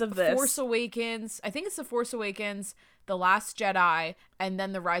Rise of this. Force Awakens. I think it's The Force Awakens, The Last Jedi, and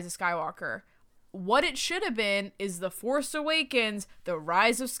then The Rise of Skywalker. What it should have been is The Force Awakens, The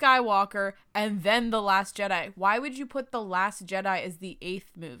Rise of Skywalker, and then The Last Jedi. Why would you put The Last Jedi as the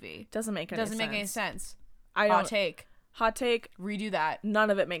 8th movie? Doesn't make any sense. Hot take. Redo that. None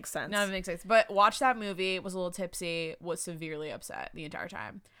of it makes sense. But watch that movie, was a little tipsy, was severely upset the entire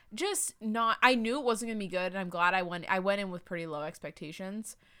time. I knew it wasn't going to be good, and I'm glad I went in with pretty low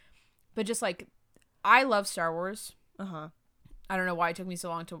expectations. But just like, I love Star Wars. I don't know why it took me so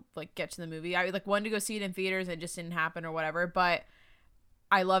long to like get to the movie. I like wanted to go see it in theaters, and it just didn't happen or whatever. But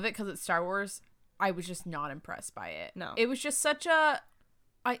I love it because it's Star Wars. I was just not impressed by it. No, it was just such a,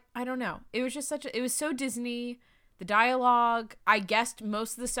 I don't know. It was just it was so Disney. The dialogue, I guessed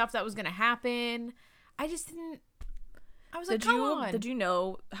most of the stuff that was gonna happen. I just didn't. I was like, come on. Did you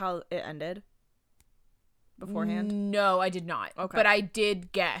know how it ended beforehand? No, I did not. Okay, but I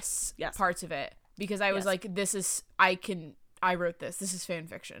did guess parts of it because I was like, I wrote this. This is fan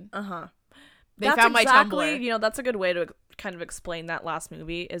fiction. They found my Tumblr. You know, that's a good way to kind of explain that last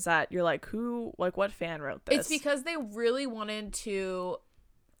movie. Is that you're like, what fan wrote this? It's because they really wanted to,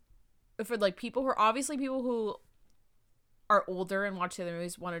 for like people who are older and watch the other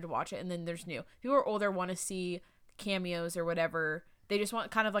movies wanted to watch it, and then there's new people who are older want to see cameos or whatever. They just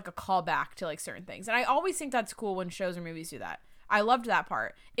want kind of like a callback to like certain things, and I always think that's cool when shows or movies do that. I loved that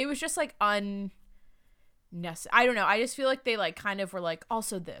part. It was just like I don't know. I just feel like they like kind of were like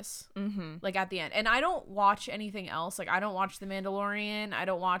also this like at the end. And I don't watch anything else. Like I don't watch The Mandalorian. I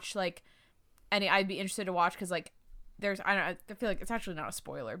don't watch like any. I'd be interested to watch because like I feel like it's actually not a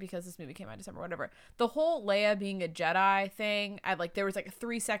spoiler because this movie came out in December, whatever. The whole Leia being a Jedi thing, there was like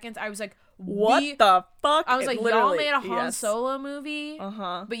 3 seconds. I was like, what the fuck? I was like, y'all made a Han Solo movie,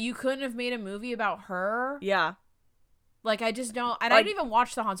 but you couldn't have made a movie about her. Yeah. Like, I just don't. And I didn't even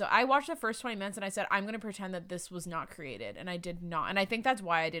watch the Han Solo. I watched the first 20 minutes and I said, I'm going to pretend that this was not created. And I did not. And I think that's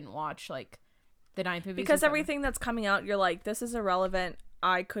why I didn't watch, like, the 9th movie. Because everything that's coming out, you're like, this is irrelevant.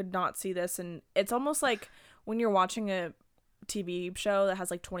 I could not see this. And it's almost like when you're watching a TV show that has,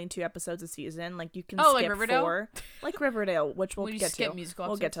 like, 22 episodes a season, like, you can skip like Riverdale? 4. Like Riverdale, which we'll get to.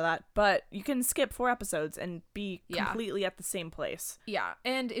 We'll get to that. But you can skip 4 episodes and be completely at the same place. Yeah.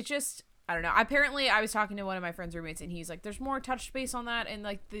 And it just... I don't know. Apparently, I was talking to one of my friend's roommates, and he's like, "There's more touch base on that, and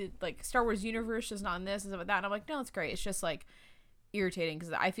like the Star Wars universe is not in this and stuff like that." And I'm like, "No, it's great. It's just like irritating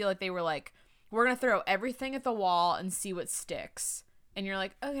because I feel like they were like, we're gonna throw everything at the wall and see what sticks." And you're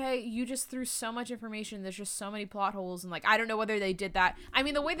like, "Okay, you just threw so much information. There's just so many plot holes, and like I don't know whether they did that. I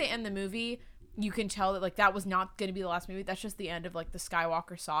mean, the way they end the movie, you can tell that like that was not gonna be the last movie. That's just the end of like the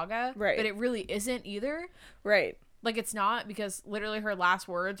Skywalker saga, right? But it really isn't either, right? Like it's not because literally her last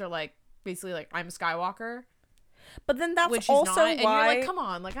words are like." Basically, like, I'm a Skywalker. But then that's also why... And you're like, come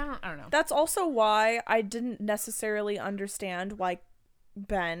on. Like, I don't know. That's also why I didn't necessarily understand why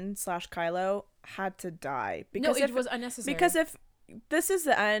Ben/Kylo had to die. Because it was unnecessary. Because if this is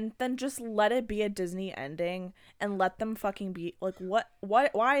the end, then just let it be a Disney ending and let them fucking be... Like,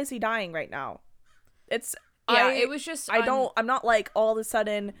 why is he dying right now? It's... Yeah, it was just... I'm not, like, all of a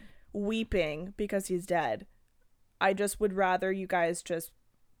sudden weeping because he's dead. I just would rather you guys just...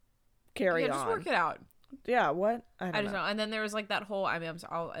 carry on. Just work it out. Yeah, what? I don't know. And then there was like that whole, I mean,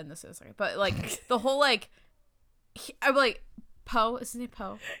 I'll end this in a second, but like the whole like, I'm like, Poe, isn't it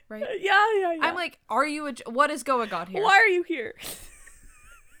Poe, right? Yeah. I'm like, what is going on here? Why are you here?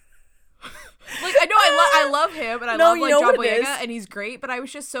 Like, I know I love him and I love like John Boyega and he's great, but I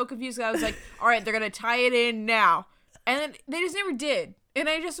was just so confused. I was like, all right, they're going to tie it in now. And then they just never did. And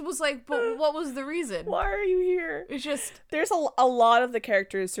I just was like, but what was the reason? Why are you here? It's just... There's a lot of the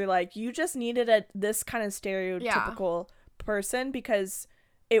characters who are like, you just needed this kind of stereotypical person because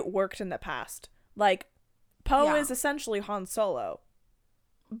it worked in the past. Like, Poe is essentially Han Solo,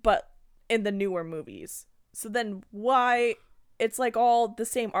 but in the newer movies. So then why... It's like all the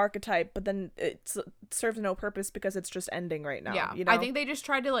same archetype, but then it serves no purpose because it's just ending right now. Yeah, you know? I think they just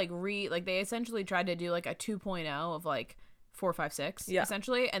tried to they essentially tried to do like a 2.0 of like 4, 5, 6,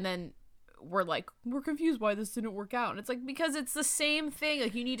 essentially, and then we're confused why this didn't work out, and it's like because it's the same thing.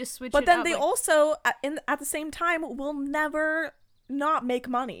 Like you need to switch. But it then up. They also at the same time will never not make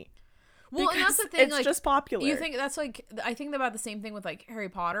money. Well, and that's the thing. It's just popular. You think that's like I think about the same thing with like Harry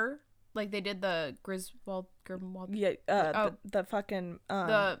Potter. Like they did the Grimwald. Yeah, the fucking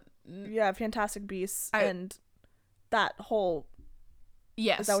Fantastic Beasts and that whole.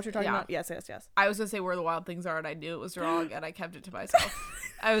 Yes. Is that what you're talking about? Yes. I was gonna say Where the Wild Things Are, and I knew it was wrong, and I kept it to myself.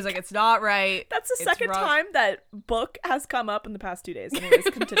 I was like, it's not right. That's the second time that book has come up in the past 2 days. Anyways,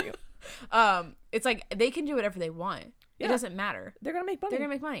 continue. It's like they can do whatever they want. Yeah. It doesn't matter. They're gonna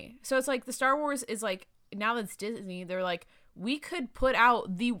make money. So it's like the Star Wars is like now that it's Disney, they're like, we could put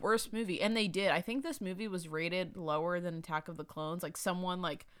out the worst movie, and they did. I think this movie was rated lower than Attack of the Clones. Like someone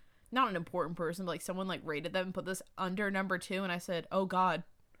like. Not an important person, but like someone like rated them and put this under number 2, and I said, "Oh God!"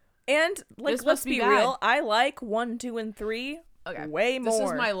 And like, let's be real. I like 1, 2, and 3 way more. This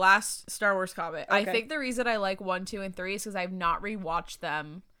is my last Star Wars comment. Okay. I think the reason I like 1, 2, and 3 is because I've not rewatched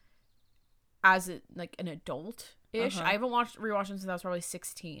them as an adult ish. I haven't rewatched them since I was probably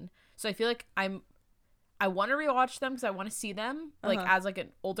 16. So I feel like I want to rewatch them because I want to see them like as like an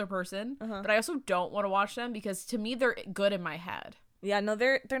older person, but I also don't want to watch them because to me they're good in my head. Yeah, no,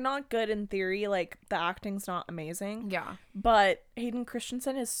 they're not good in theory. Like the acting's not amazing. Yeah, but Hayden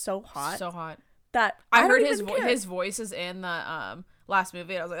Christensen is so hot. That I heard his voice is in the last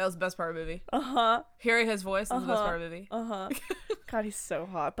movie. And I was like, that was the best part of the movie. Hearing his voice is the best part of the movie. God, he's so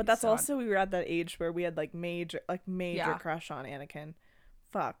hot. But that's also we were at that age where we had like major crush on Anakin.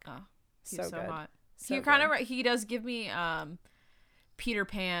 Fuck. Oh, he's so hot. So he kind of he does give me Peter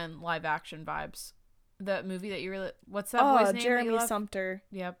Pan live action vibes. The movie that you really... What's that boy's name? Jeremy Sumpter.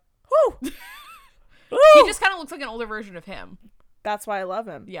 Yep. Woo! He just kind of looks like an older version of him. That's why I love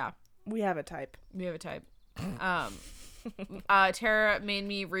him. Yeah. We have a type. Tara made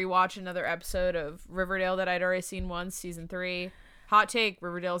me rewatch another episode of Riverdale that I'd already seen once, season 3. Hot take,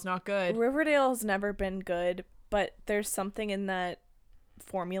 Riverdale's not good. Riverdale's never been good, but there's something in that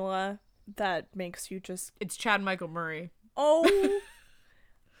formula that makes you just... It's Chad Michael Murray. Oh...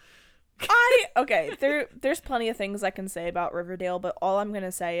 Okay, there's plenty of things I can say about Riverdale, but all I'm going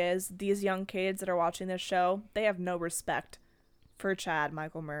to say is these young kids that are watching this show, they have no respect for Chad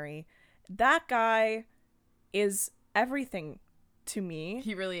Michael Murray. That guy is everything to me.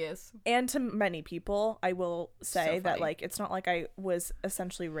 He really is. And to many people. I will say that, like, it's not like I was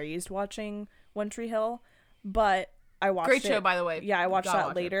essentially raised watching One Tree Hill, but I watched Great show, by the way. Yeah, I watched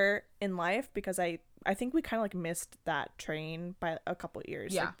that later in life because I think we kind of, like, missed that train by a couple of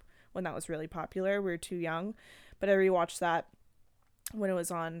years. Yeah. Like, when that was really popular. We were too young. But I rewatched that when it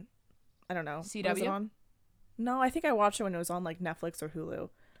was on, I don't know. CW? Was it on? No, I think I watched it when it was on, like, Netflix or Hulu.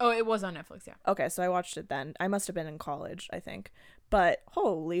 Oh, it was on Netflix, yeah. Okay, so I watched it then. I must have been in college, I think. But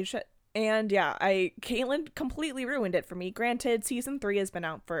holy shit. And yeah, Caitlin completely ruined it for me. Granted, season 3 has been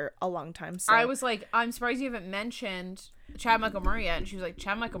out for a long time. So I was like, I'm surprised you haven't mentioned Chad Michael Murray yet. And she was like,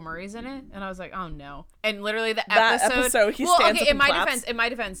 Chad Michael Murray's in it? And I was like, oh no. And literally the episode he stands up in and claps. my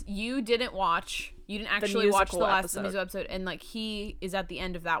defense, you didn't actually watch the last musical episode, and like he is at the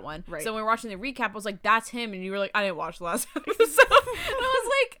end of that one. Right. So when we were watching the recap, I was like, that's him, and you were like, I didn't watch the last episode. And I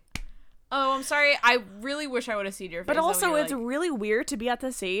was like, oh, I'm sorry. I really wish I would have seen your face. But also, it's really weird to be at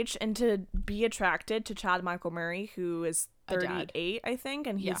this age and to be attracted to Chad Michael Murray, who is 38, I think,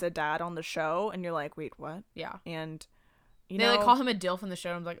 and he's a dad on the show, and you're like, wait, what? Yeah. And they like call him a DILF in the show,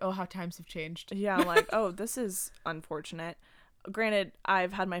 and I'm like, oh, how times have changed. Yeah, I'm like, oh, this is unfortunate. Granted,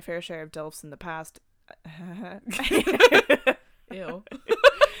 I've had my fair share of DILFs in the past. Ew.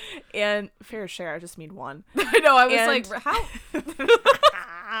 And fair share, I just mean one. I know, I was like, how?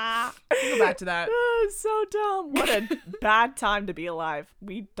 Go back to that. So dumb. What a bad time to be alive.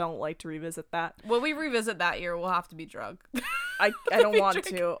 We don't like to revisit that. When we revisit that year, we'll have to be drunk. I don't want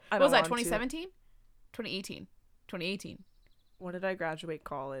to. What was that, 2017? 2018. 2018. When did I graduate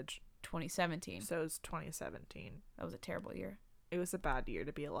college? 2017. So it was 2017. That was a terrible year. It was a bad year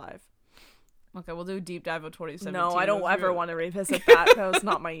to be alive. Okay, we'll do a deep dive of 2017. No, I don't ever want to revisit that. That was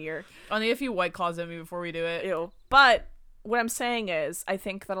not my year. Only a few White Claws at me before we do it. Ew. But what I'm saying is, I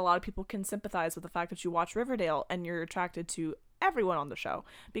think that a lot of people can sympathize with the fact that you watch Riverdale and you're attracted to everyone on the show.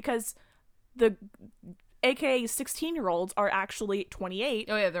 Because the AKA 16-year-olds are actually 28.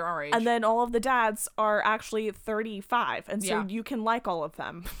 Oh, yeah, they're our age. And then all of the dads are actually 35. And so you can like all of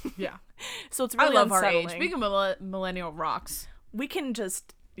them. Yeah. So it's really unsettling. Our age. Speaking of millennial rocks. We can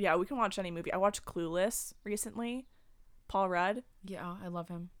just... Yeah, we can watch any movie. I watched Clueless recently. Paul Rudd. Yeah, I love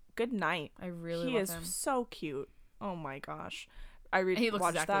him. Good night. I really love him. He is so cute. Oh my gosh. I watched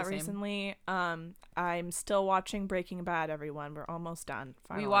exactly that recently. I'm still watching Breaking Bad, everyone. We're almost done.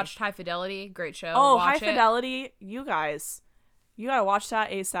 Finally. We watched High Fidelity. Great show. Oh, High Fidelity. You guys. You gotta watch that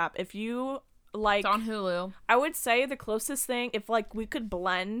ASAP. If you like... It's on Hulu. I would say the closest thing, if like we could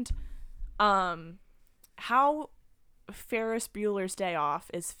blend how Ferris Bueller's Day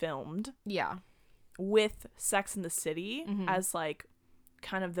Off is filmed. Yeah. With Sex and the City as like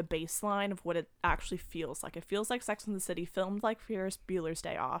kind of the baseline of what it actually feels like. It feels like Sex and the City filmed like Ferris Bueller's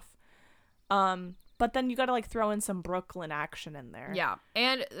Day Off. But then you got to like throw in some Brooklyn action in there. Yeah.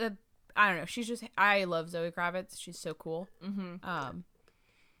 And I don't know. I love Zoe Kravitz. She's so cool.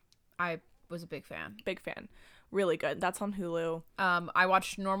 I was a big fan. Big fan. Really good. That's on Hulu. I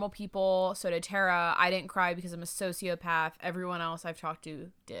watched Normal People. So did Tara. I didn't cry because I'm a sociopath. Everyone else I've talked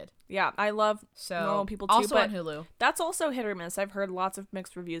to did. Yeah, I love Normal People too. Also on Hulu. That's also hit or miss. I've heard lots of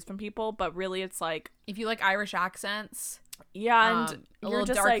mixed reviews from people, but really it's like... If you like Irish accents. Yeah, and a little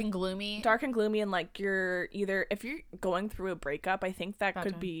just dark like, and gloomy. Dark and gloomy, and like you're either... If you're going through a breakup, I think that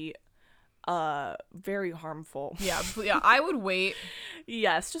could be very harmful. Yeah, I would wait.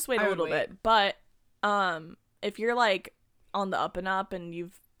 Yes, just wait a little bit. But if you're like on the up and up and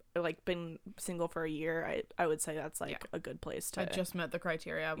you've like been single for a year, I would say that's like a good place to... I just met the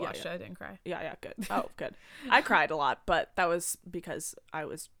criteria. I watched it. I didn't cry. Yeah, good. Oh, good. I cried a lot, but that was because I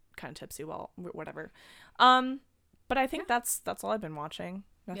was kind of tipsy. Well, whatever. But I think that's all I've been watching.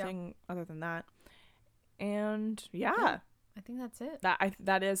 Nothing other than that. And I think that's it.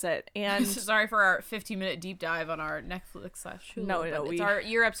 That is it. And sorry for our 15-minute deep dive on our Netflix / Hulu. No, it's our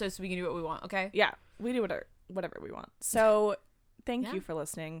year episode, so we can do what we want. Okay. Yeah, we do whatever we want. So thank you for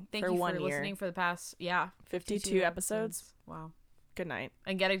listening. Thank you for listening for the past 52 episodes. Wow. Good night.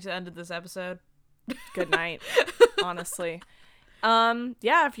 And getting to the end of this episode. Good night. Honestly.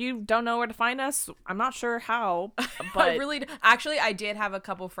 If you don't know where to find us, I'm not sure how, but I did have a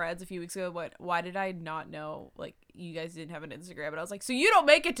couple friends a few weeks ago. Why did I not know, like, you guys didn't have an Instagram? And I was like, so you don't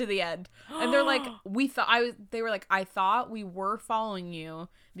make it to the end. And they're like, they were like, I thought we were following you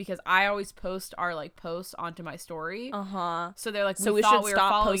because I always post our like posts onto my story. So they're like, so we should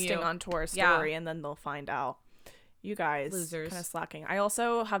stop posting onto our story and then they'll find out. You guys losers, kind of slacking. I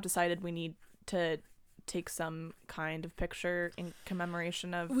also have decided we need to take some kind of picture in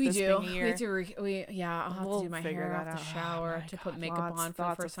commemoration of we this do. being a year. I'll have to do my hair, I'll have to shower, to put makeup on for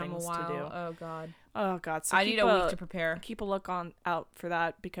the first time in a while. Oh god. So I need a week to prepare. Keep a look out for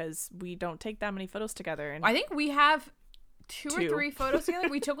that, because we don't take that many photos together. And I think we have two or three photos together.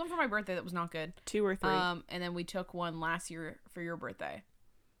 We took one for my birthday that was not good. 2 or 3. And then we took one last year for your birthday.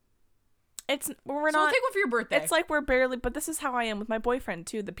 We'll take one for your birthday. It's like we're barely, but this is how I am with my boyfriend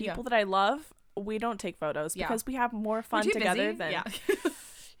too. The people that I love, we don't take photos because we have more fun together than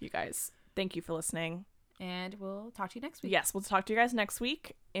you guys. Thank you for listening. And we'll talk to you next week. Yes, we'll talk to you guys next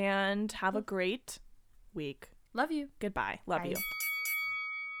week, and have a great week. Love you. Goodbye. Love Bye.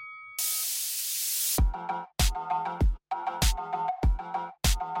 you.